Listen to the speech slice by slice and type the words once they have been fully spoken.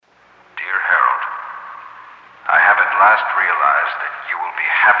last realized that you will be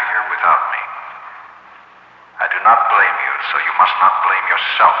happier without me. I do not blame you, so you must not blame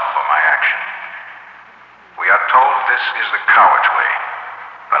yourself for my action. We are told this is the coward's way,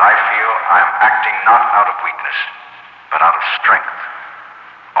 but I feel I am acting not out of weakness, but out of strength.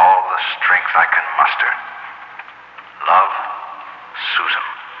 All the strength I can muster. Love, Susan.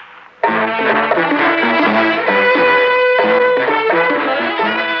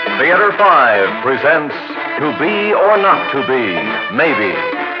 Theater 5 presents To Be or Not to Be, Maybe.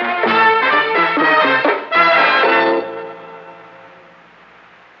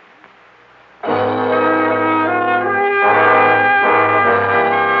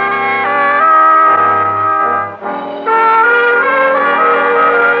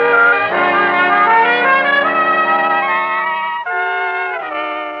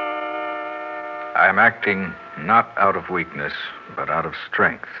 I'm acting not out of weakness, but out of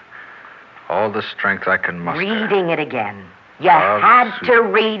strength. All the strength I can muster. Reading it again. You had to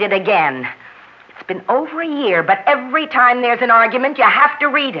read it again. It's been over a year, but every time there's an argument, you have to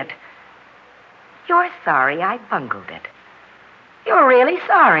read it. You're sorry I bungled it. You're really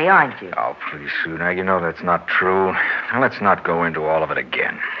sorry, aren't you? Oh, please, Sue. Now, you know that's not true. Now, let's not go into all of it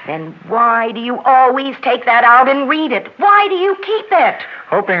again. Then why do you always take that out and read it? Why do you keep it?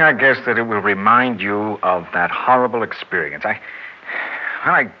 Hoping, I guess, that it will remind you of that horrible experience.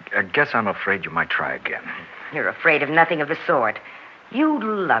 I guess I'm afraid you might try again. You're afraid of nothing of the sort. You'd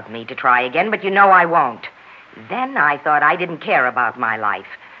love me to try again, but you know I won't. Then I thought I didn't care about my life.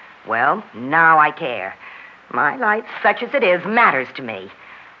 Well, now I care. My life, such as it is, matters to me.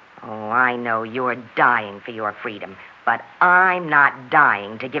 Oh, I know you're dying for your freedom, but I'm not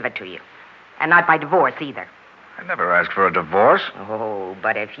dying to give it to you. And not by divorce, either. I never asked for a divorce. Oh,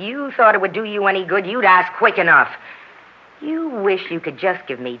 but if you thought it would do you any good, you'd ask quick enough. You wish you could just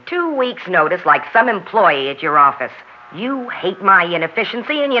give me 2 weeks' notice like some employee at your office. You hate my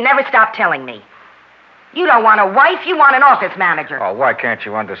inefficiency, and you never stop telling me. You don't want a wife, you want an office manager. Oh, why can't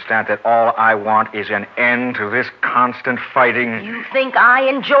you understand that all I want is an end to this constant fighting? You think I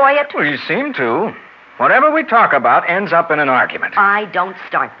enjoy it? Well, you seem to. Whatever we talk about ends up in an argument. I don't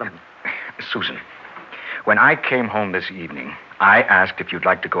start them. Susan, when I came home this evening, I asked if you'd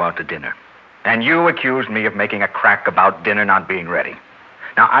like to go out to dinner. And you accused me of making a crack about dinner not being ready.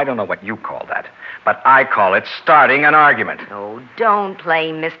 Now, I don't know what you call that, but I call it starting an argument. Oh, don't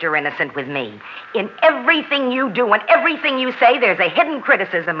play Mr. Innocent with me. In everything you do and everything you say, there's a hidden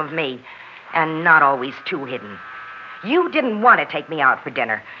criticism of me. And not always too hidden. You didn't want to take me out for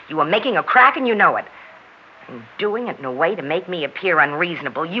dinner. You were making a crack and you know it. And doing it in a way to make me appear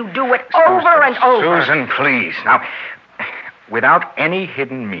unreasonable. You do it over and over. Susan, please. Now, without any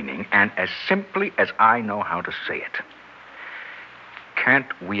hidden meaning and as simply as I know how to say it, can't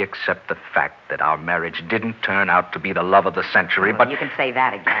we accept the fact that our marriage didn't turn out to be the love of the century, but... You can say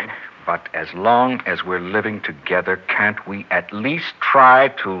that again. But as long as we're living together, can't we at least try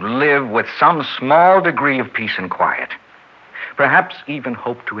to live with some small degree of peace and quiet? Perhaps even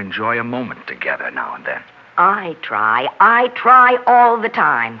hope to enjoy a moment together now and then. I try all the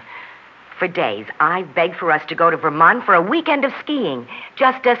time. For days, I've begged for us to go to Vermont for a weekend of skiing.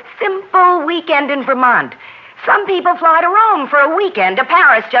 Just a simple weekend in Vermont. Some people fly to Rome for a weekend, to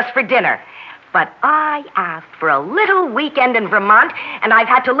Paris just for dinner. But I asked for a little weekend in Vermont, and I've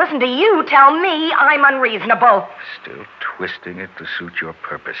had to listen to you tell me I'm unreasonable. Still twisting it to suit your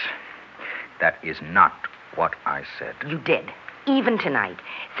purpose. That is not what I said. You did. Even tonight.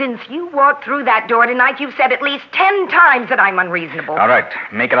 Since you walked through that door tonight, you've said at least 10 times that I'm unreasonable. All right,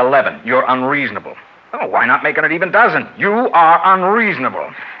 make it 11. You're unreasonable. Oh, why not make it an even dozen? You are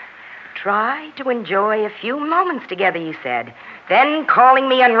unreasonable. Try to enjoy a few moments together, you said. Then calling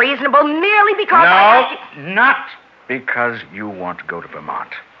me unreasonable merely because not because you want to go to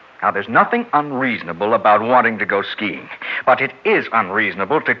Vermont. Now, there's nothing unreasonable about wanting to go skiing. But it is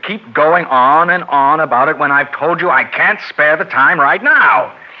unreasonable to keep going on and on about it when I've told you I can't spare the time right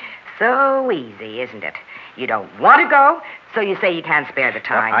now. So easy, isn't it? You don't want to go, so you say you can't spare the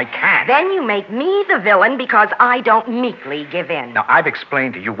time. I can't. Then you make me the villain because I don't meekly give in. Now, I've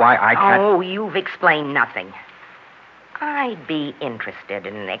explained to you why I can't... Oh, you've explained nothing. I'd be interested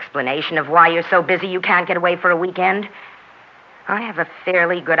in an explanation of why you're so busy you can't get away for a weekend. I have a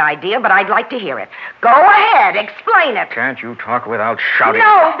fairly good idea, but I'd like to hear it. Go ahead, explain it. Can't you talk without shouting?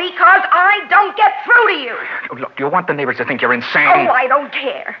 No, because I don't get through to you. Look, you want the neighbors to think you're insane. Oh, I don't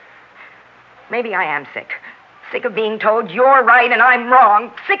care. Maybe I am sick. Sick of being told you're right and I'm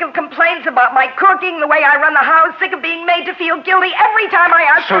wrong. Sick of complaints about my cooking, the way I run the house. Sick of being made to feel guilty every time I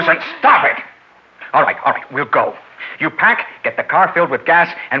ask... Susan, stop it. All right, we'll go. You pack, get the car filled with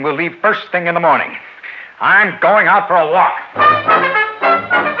gas, and we'll leave first thing in the morning. I'm going out for a walk.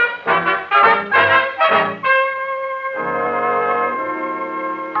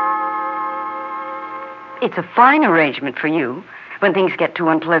 It's a fine arrangement for you. When things get too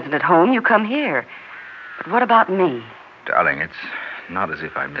unpleasant at home, you come here. But what about me? Darling, it's not as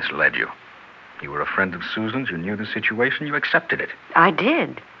if I misled you. You were a friend of Susan's. You knew the situation. You accepted it. I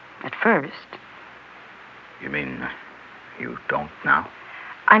did, at first. You mean you don't now?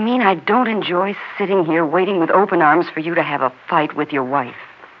 I mean, I don't enjoy sitting here waiting with open arms for you to have a fight with your wife.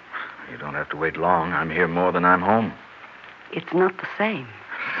 You don't have to wait long. I'm here more than I'm home. It's not the same.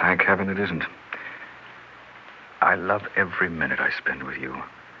 Thank heaven it isn't. I love every minute I spend with you.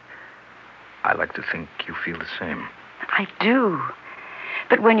 I like to think you feel the same. I do.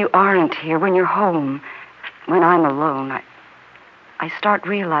 But when you aren't here, when you're home, when I'm alone, I start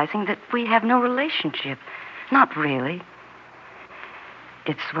realizing that we have no relationship. Not really.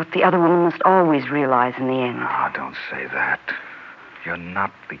 It's what the other woman must always realize in the end. Ah, don't say that. You're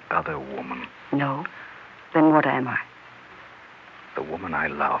not the other woman. No? Then what am I? The woman I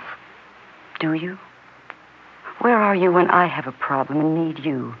love. Do you? Where are you when I have a problem and need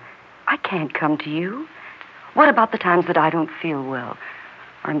you? I can't come to you. What about the times that I don't feel well?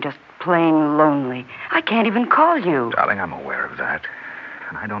 Or I'm just plain lonely. I can't even call you. Darling, I'm aware of that.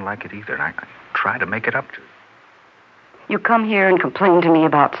 And I don't like it either. And I try to make it up to you. You come here and complain to me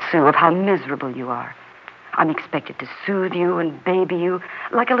about Sue, of how miserable you are. I'm expected to soothe you and baby you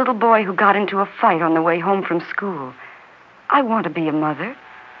like a little boy who got into a fight on the way home from school. I want to be a mother,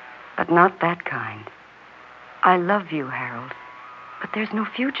 but not that kind. I love you, Harold, but there's no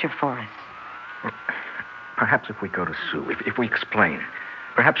future for us. Well, perhaps if we go to Sue, if we explain,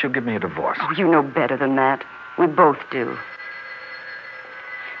 perhaps she'll give me a divorce. Oh, you know better than that. We both do.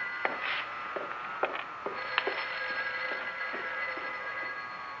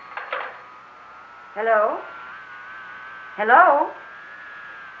 Hello? Hello?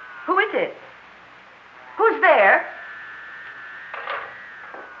 Who is it? Who's there?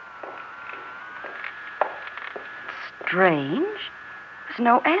 Strange. There's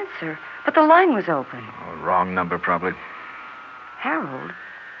no answer, but the line was open. Oh, wrong number, probably. Harold,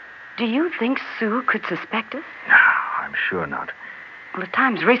 do you think Sue could suspect us? No, I'm sure not. Well, at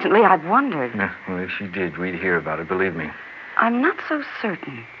times recently I've wondered. No, well, if she did, we'd hear about it, believe me. I'm not so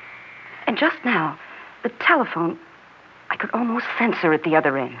certain. And just now, the telephone, I could almost sense her at the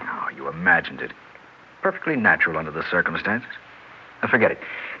other end. Oh, you imagined it. Perfectly natural under the circumstances. Now, forget it.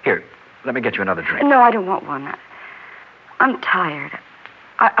 Here, let me get you another drink. No, I don't want one. I'm tired.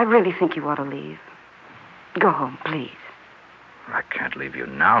 I really think you ought to leave. Go home, please. I can't leave you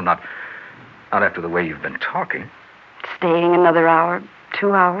now, not after the way you've been talking. Staying another hour,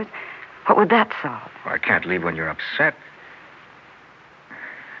 2 hours, what would that solve? I can't leave when you're upset.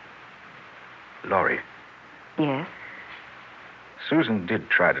 Laurie, Yes? Susan did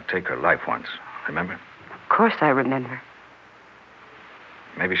try to take her life once, remember? Of course I remember.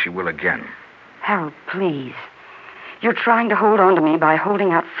 Maybe she will again. Harold, please. You're trying to hold on to me by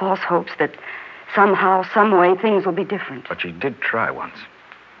holding out false hopes that somehow, some way, things will be different. But she did try once.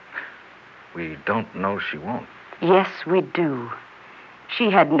 We don't know she won't. Yes, we do. She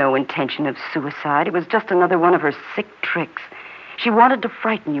had no intention of suicide. It was just another one of her sick tricks. She wanted to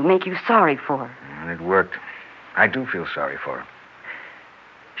frighten you, make you sorry for her. And it worked. I do feel sorry for her.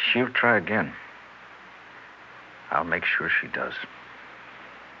 She'll try again. I'll make sure she does.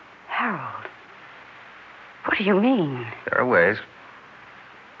 Harold, what do you mean? There are ways.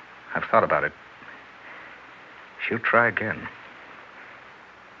 I've thought about it. She'll try again.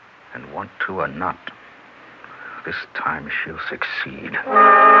 And want to or not, this time she'll succeed.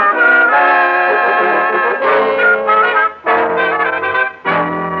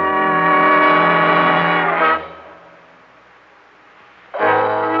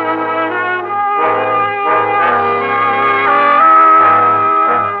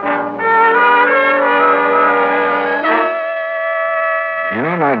 You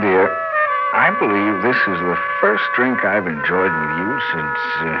know, my dear, I believe this is the first drink I've enjoyed with you since,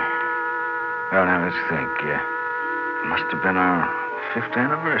 well, now let's think. It must have been our 5th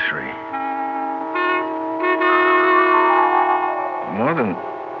anniversary. More than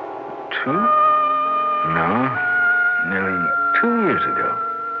 2? No, nearly 2 years ago.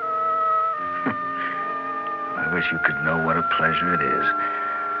 I wish you could know what a pleasure it is.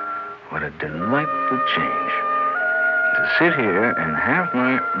 What a delightful change. To sit here and have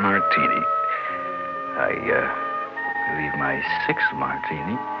my martini. I leave my 6th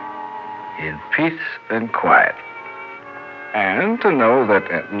martini in peace and quiet. And to know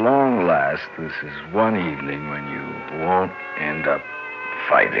that at long last, this is one evening when you won't end up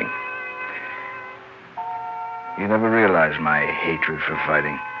fighting. You never realized my hatred for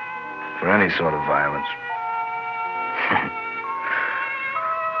fighting, for any sort of violence.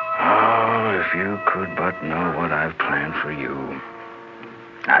 Oh, if you could but know what I've planned for you.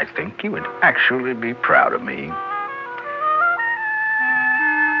 I think you would actually be proud of me.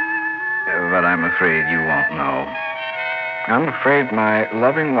 But I'm afraid you won't know. I'm afraid my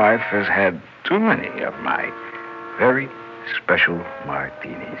loving wife has had too many of my very special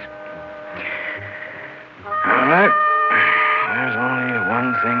martinis. All right. There's only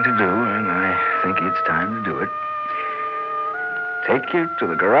one thing to do, and I think it's time to do it. Take you to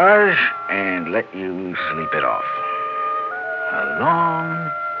the garage and let you sleep it off. A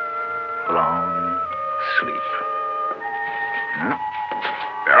long, long sleep.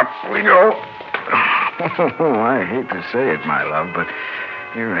 Up we go. I hate to say it, my love, but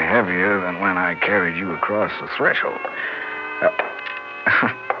you're heavier than when I carried you across the threshold.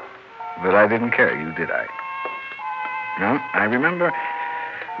 But I didn't carry you, did I? No, I remember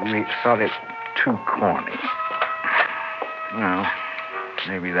we thought it too corny. Well,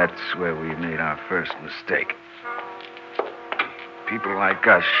 maybe that's where we made our first mistake. People like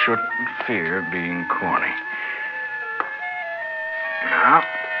us shouldn't fear being corny. Now,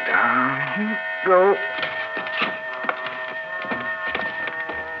 down you go.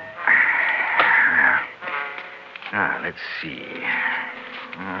 Now, let's see.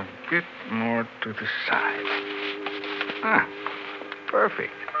 A bit more to the side.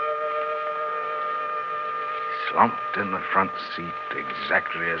 Perfect. Slumped in the front seat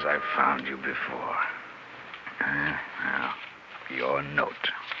exactly as I found you before. Now, your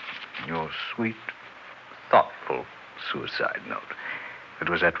note. Your sweet, thoughtful suicide note. It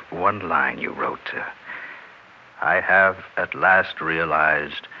was that one line you wrote. I have at last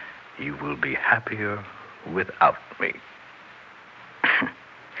realized you will be happier without me.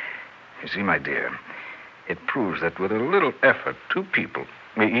 You see, my dear, it proves that with a little effort, two people,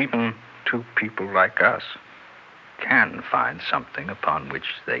 even two people like us, can find something upon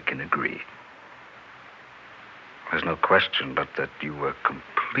which they can agree. There's no question but that you were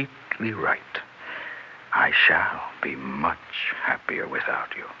completely right. I shall be much happier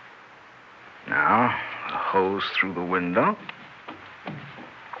without you. Now, the hose through the window.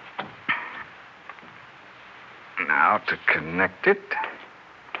 Now to connect it.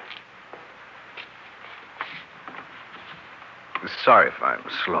 Sorry if I'm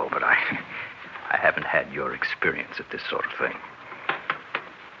slow, but I haven't had your experience at this sort of thing.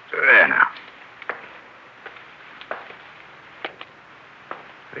 There now.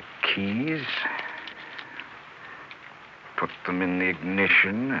 The keys. Put them in the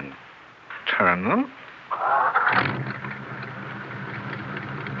ignition and turn them.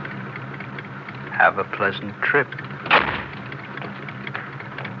 Have a pleasant trip.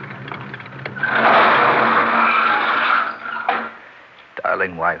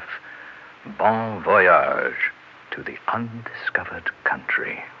 Darling wife, bon voyage to the undiscovered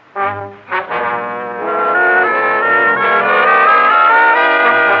country.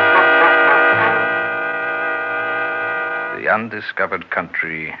 The undiscovered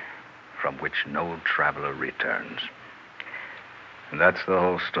country from which no traveler returns. And that's the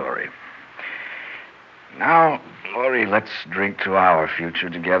whole story. Now, Lori, let's drink to our future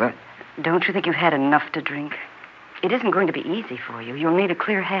together. Don't you think you've had enough to drink? It isn't going to be easy for you. You'll need a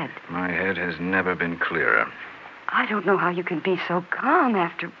clear head. My head has never been clearer. I don't know how you can be so calm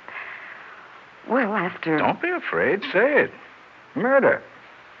after... Well, after... Don't be afraid. Say it. Murder.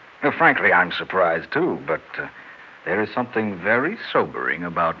 Well, frankly, I'm surprised, too, but there is something very sobering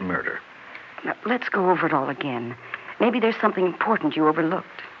about murder. Now, let's go over it all again. Maybe there's something important you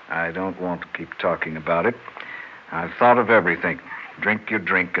overlooked. I don't want to keep talking about it. I've thought of everything. Drink your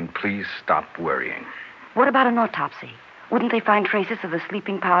drink and please stop worrying. What about an autopsy? Wouldn't they find traces of the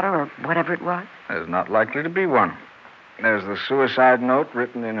sleeping powder or whatever it was? There's not likely to be one. There's the suicide note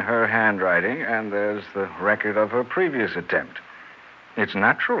written in her handwriting, and there's the record of her previous attempt. It's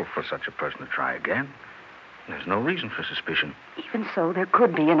natural for such a person to try again. There's no reason for suspicion. Even so, there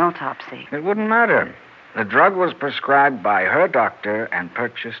could be an autopsy. It wouldn't matter. The drug was prescribed by her doctor and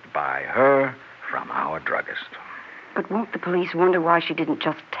purchased by her from our druggist. But won't the police wonder why she didn't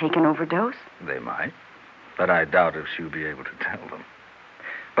just take an overdose? They might, but I doubt if she'll be able to tell them.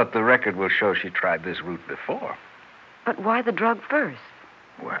 But the record will show she tried this route before. But why the drug first?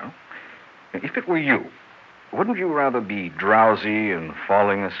 Well, if it were you, wouldn't you rather be drowsy and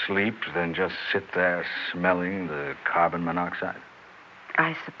falling asleep than just sit there smelling the carbon monoxide?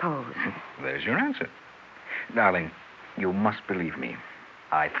 I suppose. There's your answer. Darling, you must believe me.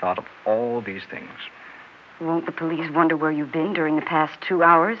 I thought of all these things. Won't the police wonder where you've been during the past 2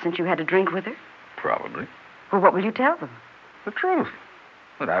 hours since you had a drink with her? Probably. Well, what will you tell them? The truth.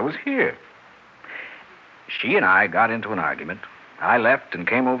 That I was here. She and I got into an argument. I left and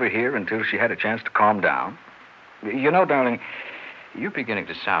came over here until she had a chance to calm down. You know, darling, you're beginning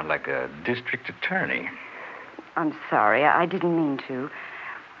to sound like a district attorney. I'm sorry. I didn't mean to.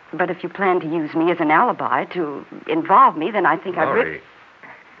 But if you plan to use me as an alibi to involve me, then I think Laurie,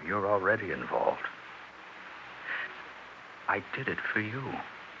 you're already involved. I did it for you.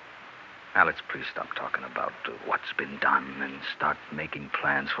 Now, let's please stop talking about what's been done and start making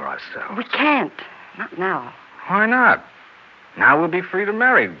plans for ourselves. We can't. Not now. Why not? Now we'll be free to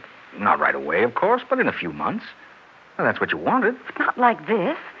marry. Not right away, of course, but in a few months. Well, that's what you wanted. Not like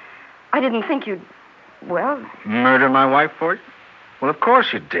this. I didn't think you'd, well... Murder my wife for you? Well, of course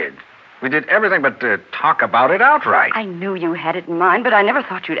you did. We did everything but talk about it outright. I knew you had it in mind, but I never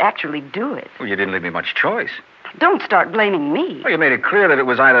thought you'd actually do it. Well, you didn't leave me much choice. Don't start blaming me. Well, you made it clear that it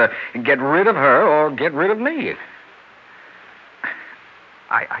was either get rid of her or get rid of me.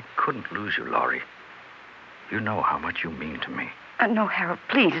 I couldn't lose you, Laurie. You know how much you mean to me. No, Harold,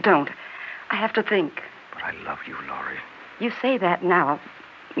 please don't. I have to think. But I love you, Laurie. You say that now.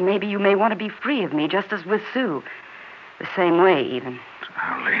 Maybe you may want to be free of me, just as with Sue. The same way, even.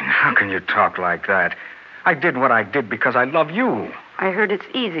 Arlene, how can you talk like that? I did what I did because I love you. I heard it's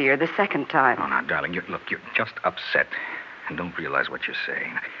easier the second time. Oh, now, darling, you're just upset and don't realize what you're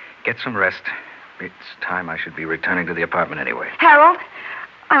saying. Get some rest. It's time I should be returning to the apartment anyway. Harold,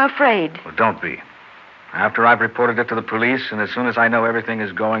 I'm afraid. Well, don't be. After I've reported it to the police, and as soon as I know everything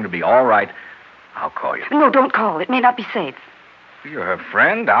is going to be all right, I'll call you. No, don't call. It may not be safe. You're her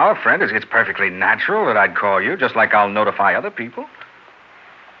friend, our friend. It's perfectly natural that I'd call you, just like I'll notify other people.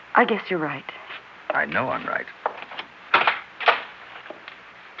 I guess you're right. I know I'm right.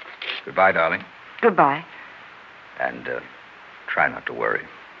 Goodbye, darling. Goodbye. And try not to worry.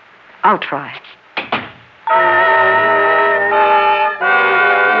 I'll try.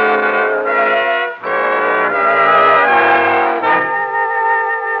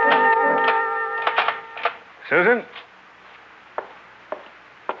 Susan?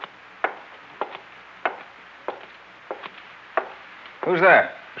 Who's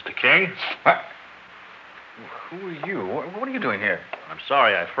there? Mr. King? What? Who are you? What are you doing here? I'm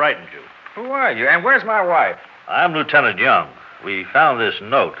sorry I frightened you. Who are you? And where's my wife? I'm Lieutenant Young. We found this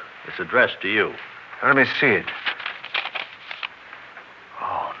note. It's addressed to you. Let me see it.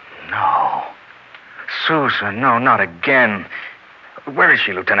 Oh, no. Susan, no, not again. Where is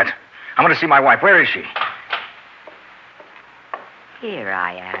she, Lieutenant? I want to see my wife. Where is she? Here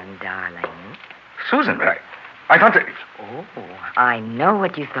I am, darling. Susan, I thought that... Oh, I know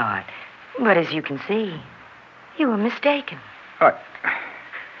what you thought. But as you can see, you were mistaken.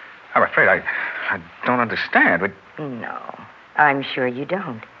 I'm afraid I don't understand. No, I'm sure you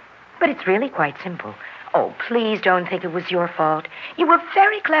don't. But it's really quite simple. Oh, please don't think it was your fault. You were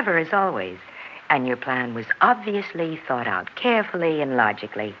very clever, as always. And your plan was obviously thought out carefully and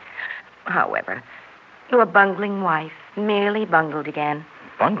logically. However, your bungling wife merely bungled again.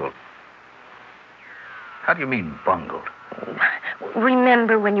 Bungled? How do you mean, bungled?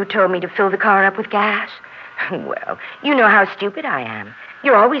 Remember when you told me to fill the car up with gas? Well, you know how stupid I am.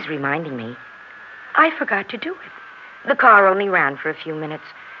 You're always reminding me. I forgot to do it. The car only ran for a few minutes.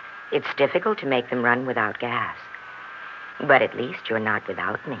 It's difficult to make them run without gas. But at least you're not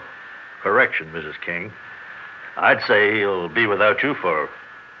without me. Correction, Mrs. King. I'd say he'll be without you for,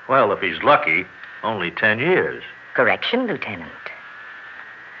 well, if he's lucky, only 10 years. Correction, Lieutenant.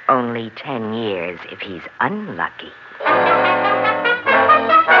 Only 10 years if he's unlucky.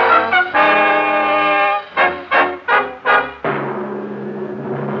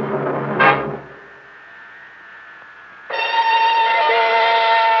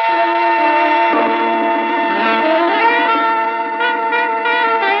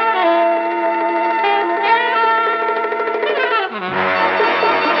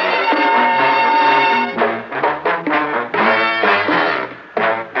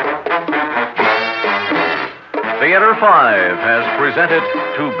 Theater 5 has presented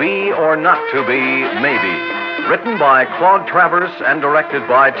To Be or Not to Be, Maybe, written by Claude Travers and directed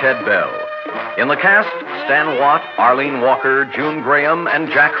by Ted Bell. In the cast, Stan Watt, Arlene Walker, June Graham, and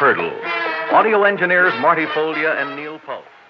Jack Hurdle. Audio engineers Marty Foldia and Neil Poe.